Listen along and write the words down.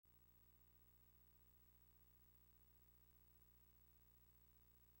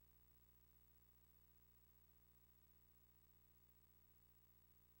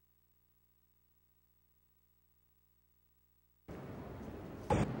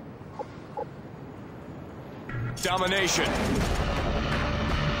Domination.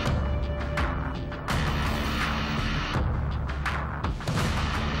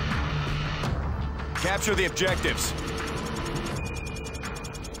 Capture the objectives.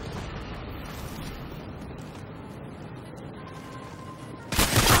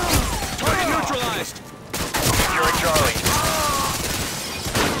 Target neutralized. Securing Charlie.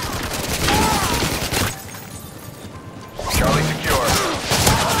 Charlie secure.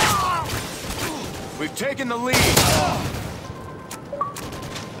 We've taken the lead.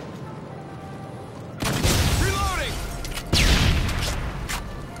 Reloading.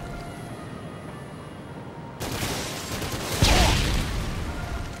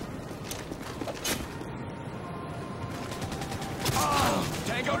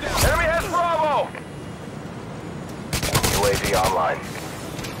 Tango down. Enemy has Bravo. UAV online.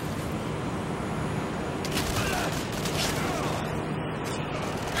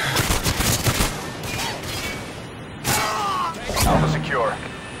 Alpha secure.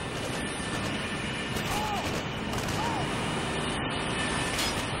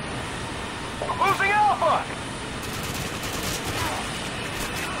 Losing Alpha!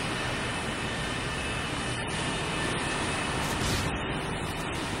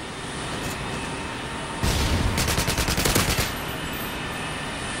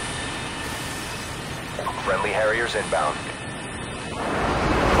 Friendly Harriers inbound.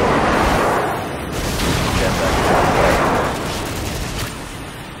 10 seconds.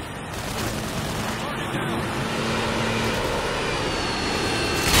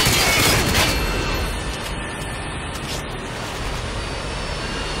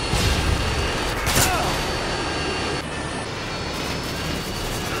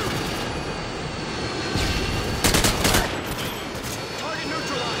 Target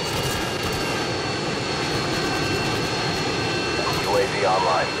neutralized. UAV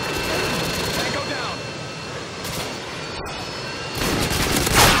online. Tango down.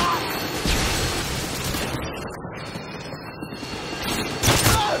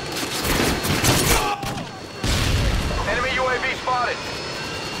 Enemy UAV spotted.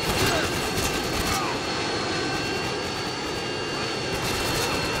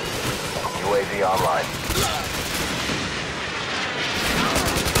 UAV online.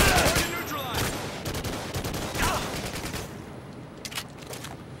 Target neutralized.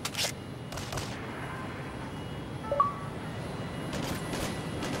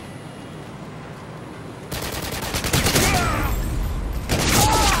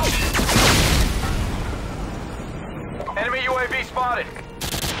 Enemy UAV spotted.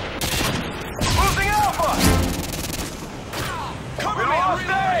 Losing Alpha! Cover We me, lost I'm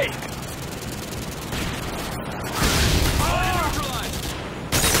A! Target neutralized.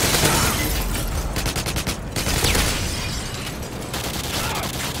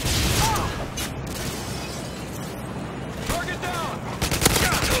 Target down.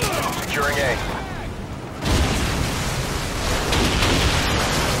 Securing A.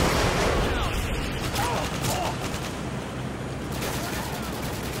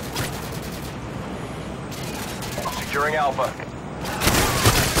 Securing Alpha.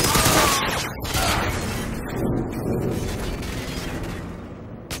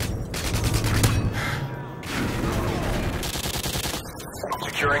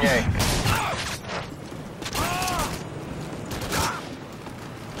 Securing A.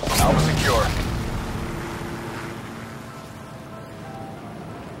 Alpha secure.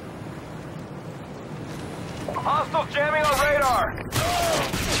 Hostiles jamming on radar.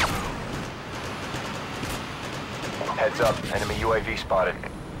 Heads up, enemy UAV spotted.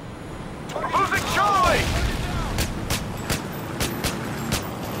 Losing Charlie!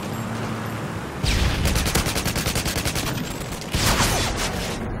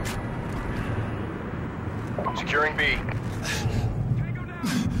 Securing B.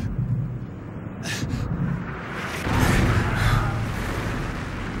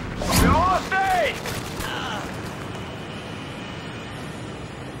 We lost A!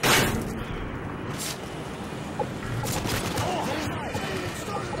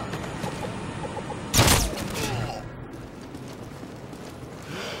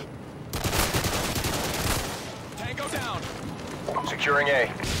 Tango down. Securing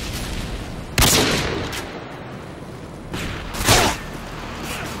A.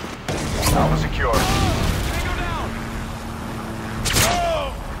 Alpha secure. Tango down.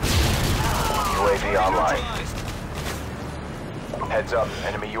 UAV online. Neutralized. Heads up,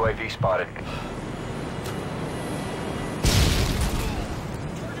 enemy UAV spotted.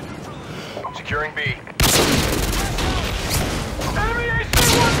 Securing B. Enemy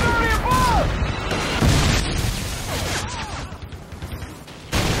AC-130 above!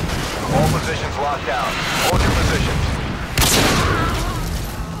 All positions locked down. Hold your positions.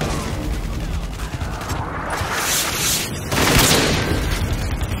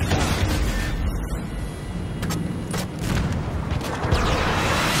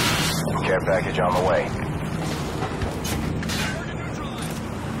 Care package on the way.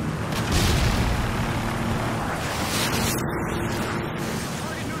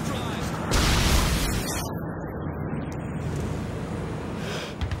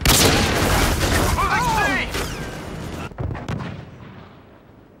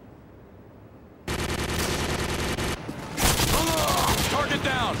 Target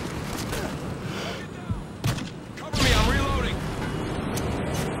down! Cover me, I'm reloading!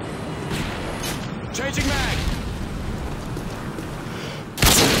 Changing mag!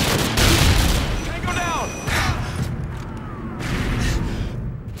 Tango down!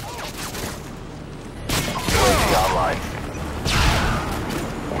 UAV online.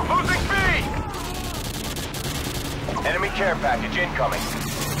 Losing B! Enemy care package incoming.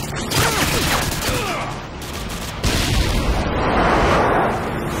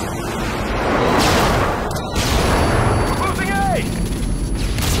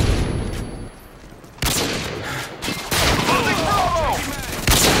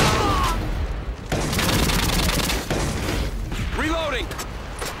 Reloading!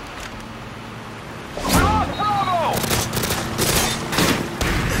 Bravo!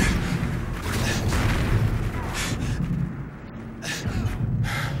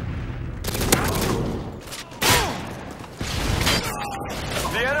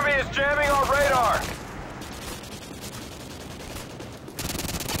 The enemy is jamming our radar.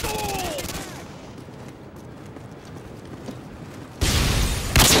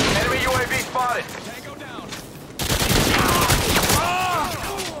 Enemy UAV spotted. Tango down!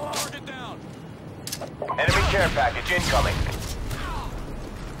 Target down! Enemy care package incoming.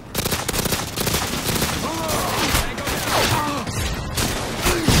 Tango down!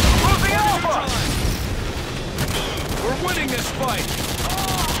 Losing Alpha! We're winning this fight!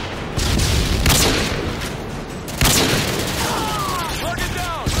 Target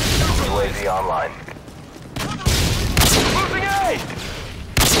down! UAV online. Losing A!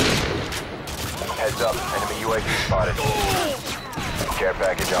 Heads up, enemy UAV spotted. Care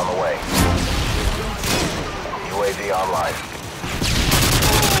package on the way. UAV online.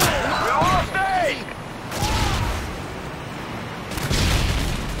 We lost A!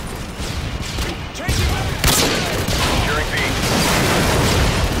 Changing mag! Securing B.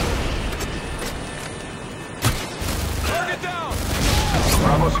 Target down!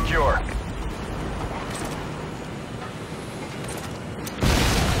 Bravo secure.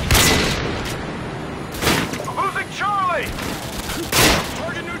 Losing Charlie!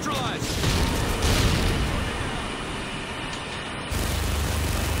 Target neutralized!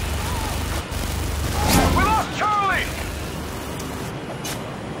 We lost Charlie!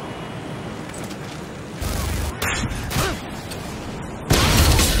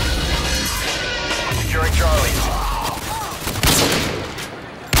 Securing Charlie.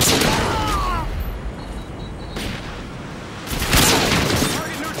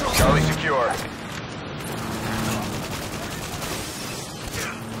 Target neutralized! Charlie secure.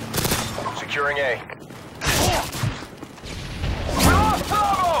 Securing A. We lost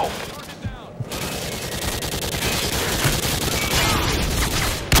Bravo! Target down!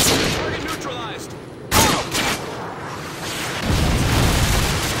 Target neutralized!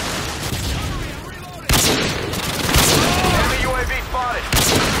 Enemy UAV spotted.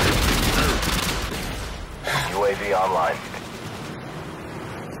 UAV online.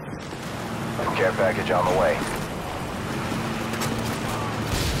 Care package on the way.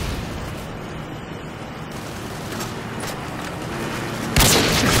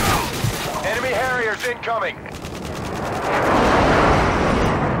 Enemy Harriers incoming.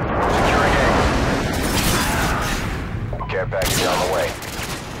 Securing A. Care package on the way.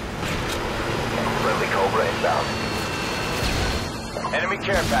 Friendly Cobra inbound. Enemy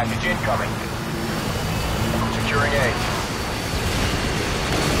care package incoming. Securing A.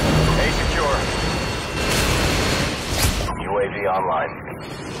 A secure. UAV online.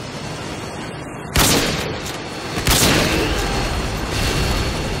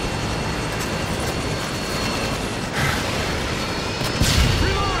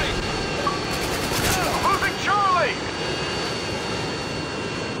 Reloading! Losing Charlie!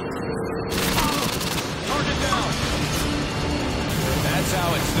 Target down! That's how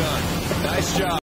it's done. Nice job.